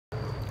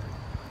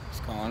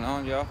going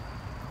on, y'all?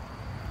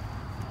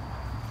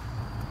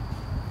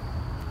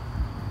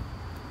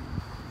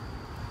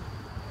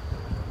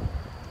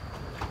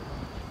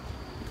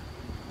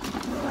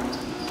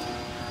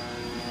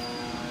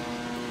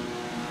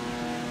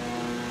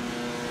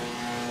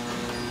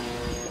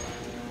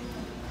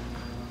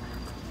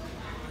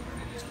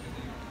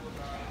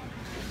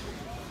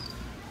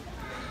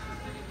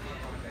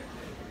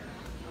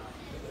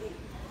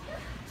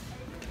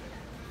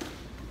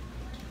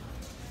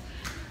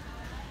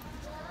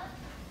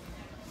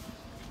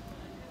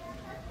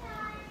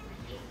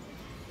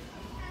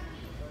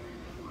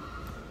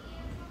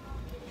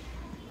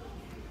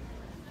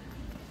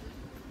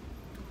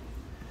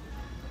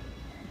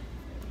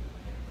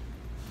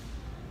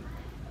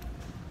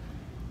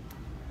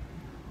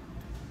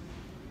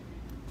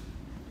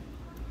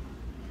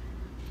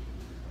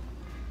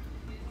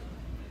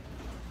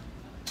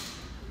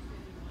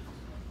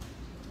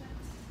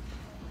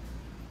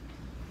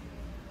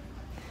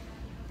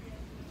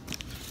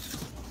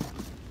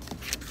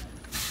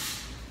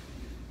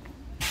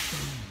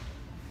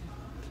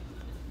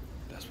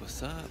 That's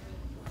what's up.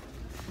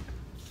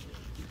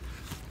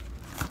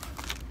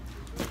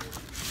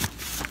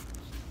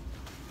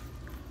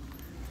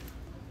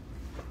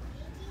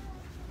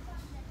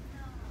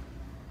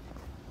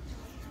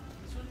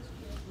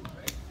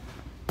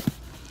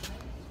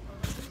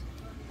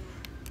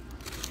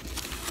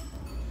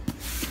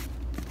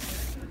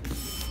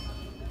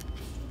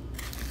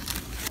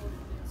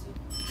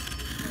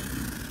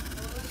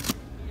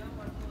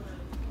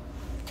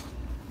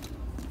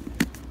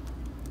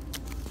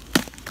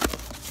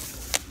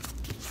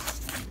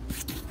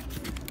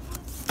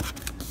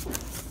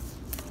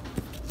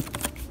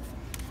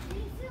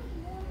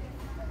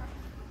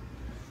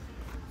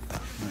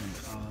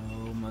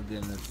 Oh my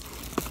goodness.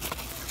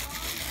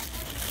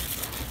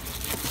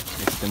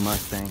 It's the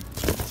Mustang.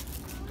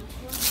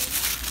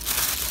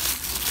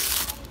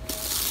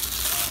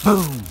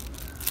 Boom!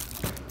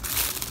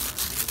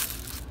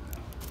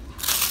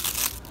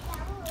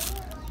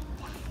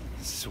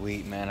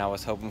 Sweet, man. I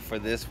was hoping for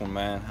this one,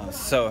 man. I'm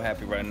so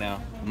happy right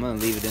now. I'm gonna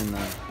leave it in the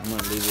I'm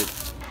gonna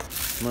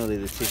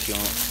leave the tissue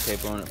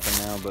paper on it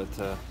for now,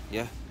 but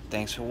yeah,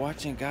 thanks for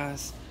watching,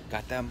 guys.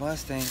 Got that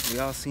Mustang. We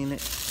all seen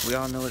it. We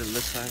all know what it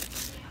looks like.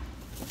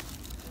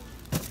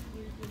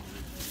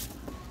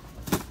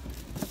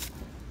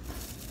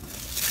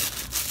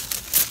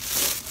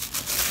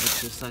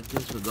 Looks just like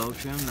this with gold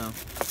trim now.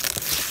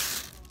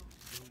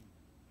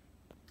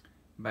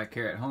 Back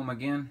here at home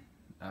again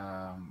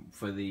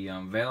for the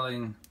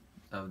unveiling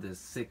of this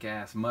sick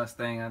ass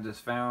Mustang I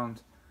just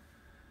found.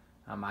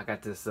 I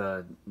got this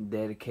I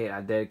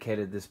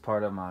dedicated this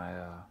part of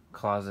my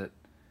closet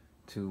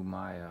to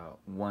my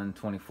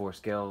 1/24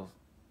 scale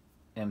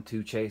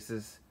M2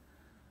 chases.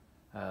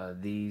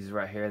 These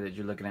right here that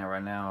you're looking at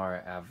right now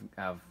are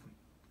I've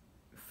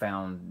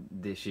found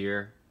this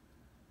year,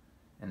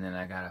 and then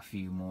I got a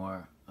few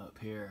more up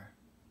here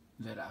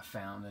that I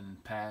found in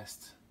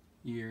past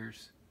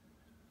years.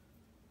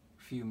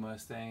 A few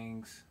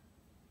Mustangs.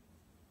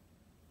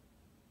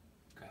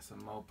 Got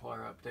some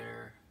Mopar up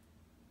there.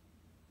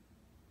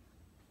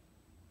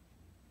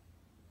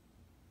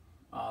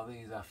 All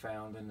these I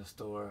found in the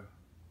store.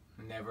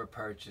 Never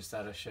purchased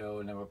at a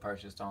show, never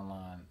purchased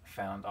online.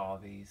 Found all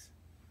these.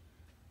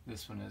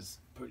 This one is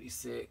pretty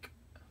sick.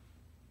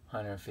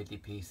 150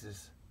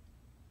 pieces.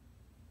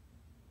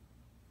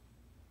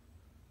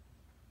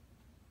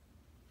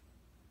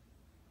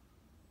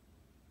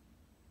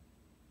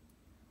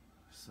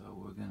 So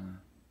we're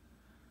gonna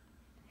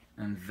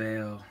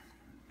unveil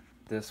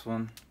this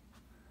one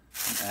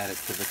and add it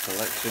to the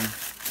collection.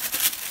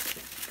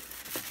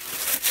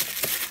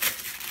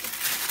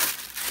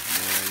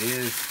 There it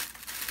is.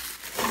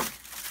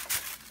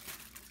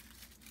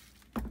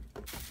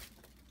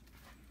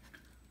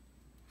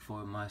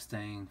 Ford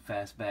Mustang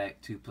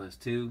Fastback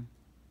 2+2.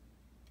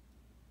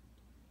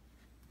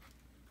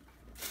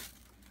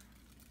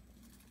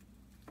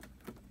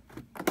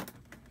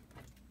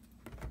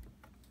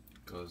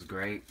 Goes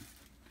great.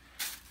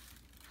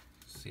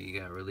 So you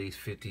got release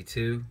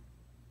 52,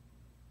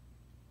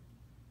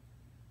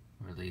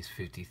 release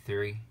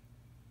 53,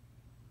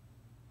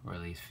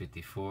 release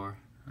 54,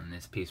 and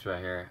this piece right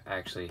here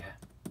actually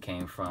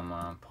came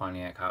from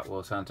Pontiac Hot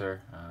Wheels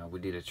Hunter.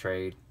 We did a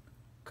trade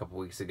a couple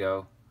weeks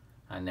ago.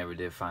 I never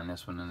did find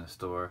this one in the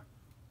store,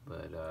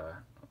 but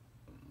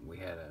we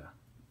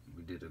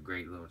did a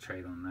great little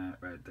trade on that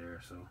right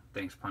there. So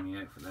thanks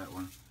Pontiac for that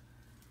one.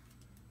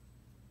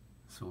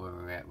 So where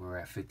we're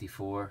at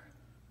 54,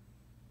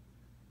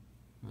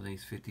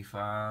 release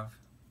 55,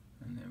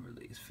 and then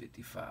release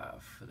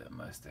 55 for that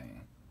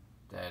Mustang.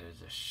 That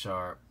is a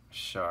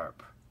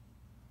sharp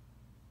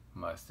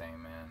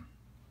Mustang, man.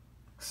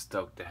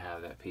 Stoked to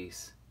have that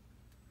piece.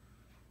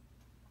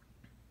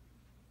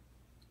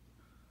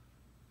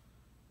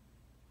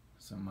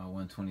 So my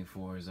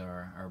 124s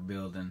are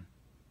building.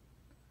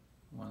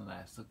 One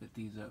last look at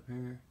these up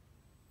here.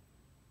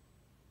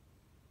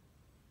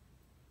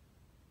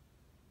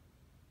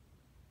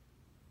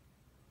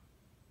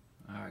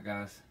 Alright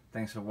guys,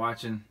 thanks for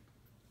watching.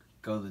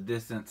 go the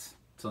distance.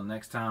 Till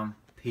next time,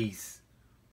 peace.